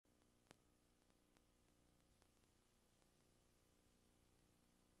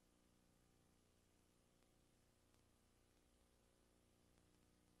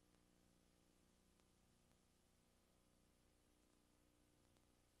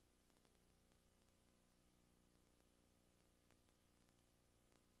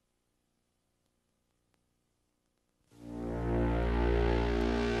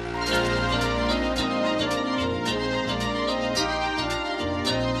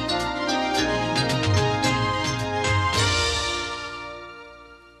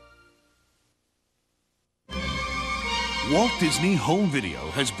Walt Disney Home Video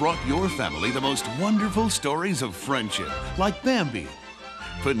has brought your family the most wonderful stories of friendship, like Bambi,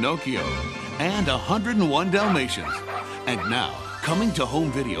 Pinocchio, and 101 Dalmatians. And now, coming to home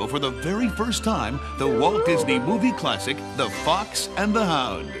video for the very first time, the Walt Disney movie classic, The Fox and the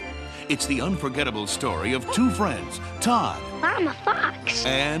Hound. It's the unforgettable story of two friends, Todd. I'm a fox.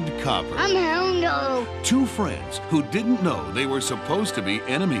 And Copper. I'm a hound dog. Two friends who didn't know they were supposed to be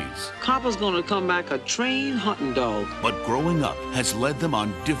enemies. Copper's gonna come back a trained hunting dog. But growing up has led them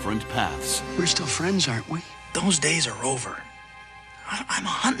on different paths. We're still friends, aren't we? Those days are over. I'm a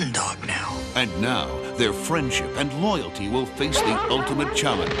hunting dog now. And now, their friendship and loyalty will face the ultimate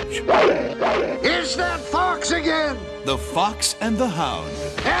challenge. It's that fox again! The Fox and the Hound.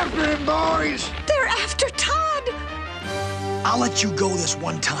 After him, boys! They're after Todd! I'll let you go this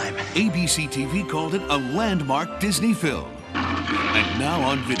one time. ABC TV called it a landmark Disney film. And now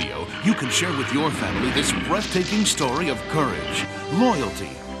on video, you can share with your family this breathtaking story of courage,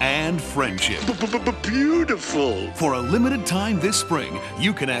 loyalty, and friendship. Beautiful! For a limited time this spring,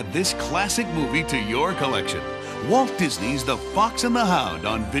 you can add this classic movie to your collection. Walt Disney's The Fox and the Hound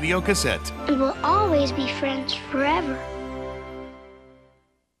on video cassette. And we'll always be friends forever.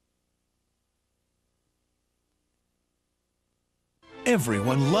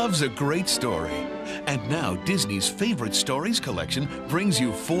 Everyone loves a great story. And now Disney's Favorite Stories collection brings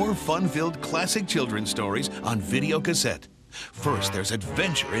you 4 fun-filled classic children's stories on video cassette. First, there's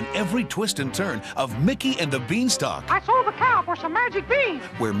adventure in every twist and turn of Mickey and the Beanstalk. I sold the cow for some magic beans.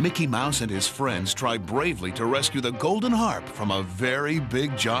 Where Mickey Mouse and his friends try bravely to rescue the golden harp from a very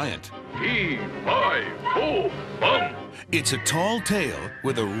big giant. Bum. It's a tall tale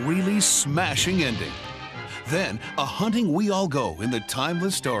with a really smashing ending. Then, a hunting we all go in the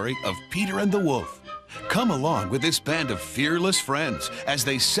timeless story of Peter and the Wolf. Come along with this band of fearless friends as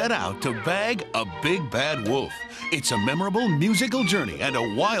they set out to bag a big bad wolf. It's a memorable musical journey and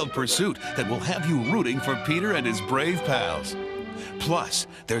a wild pursuit that will have you rooting for Peter and his brave pals. Plus,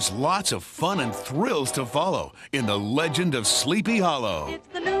 there's lots of fun and thrills to follow in The Legend of Sleepy Hollow. It's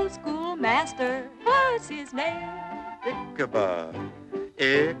the new schoolmaster. What's his name?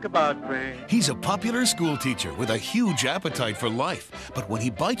 Ichabod Crane. He's a popular school teacher with a huge appetite for life. But when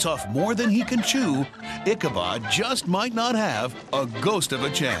he bites off more than he can chew, Ichabod just might not have a ghost of a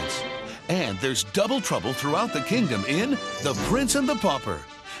chance. And there's double trouble throughout the kingdom in The Prince and the Pauper.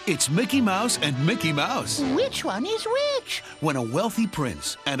 It's Mickey Mouse and Mickey Mouse. Which one is which? When a wealthy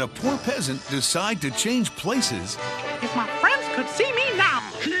prince and a poor peasant decide to change places, If my friends could see me now.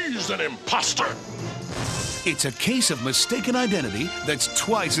 He's an imposter. it's a case of mistaken identity that's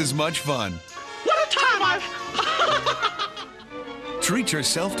twice as much fun. What a time I've... Treat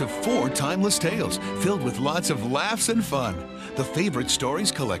yourself to 4 timeless tales filled with lots of laughs and fun. The Favorite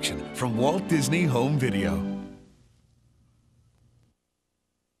Stories collection from Walt Disney Home Video.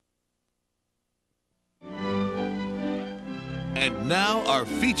 And now our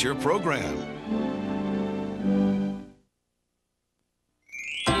feature program.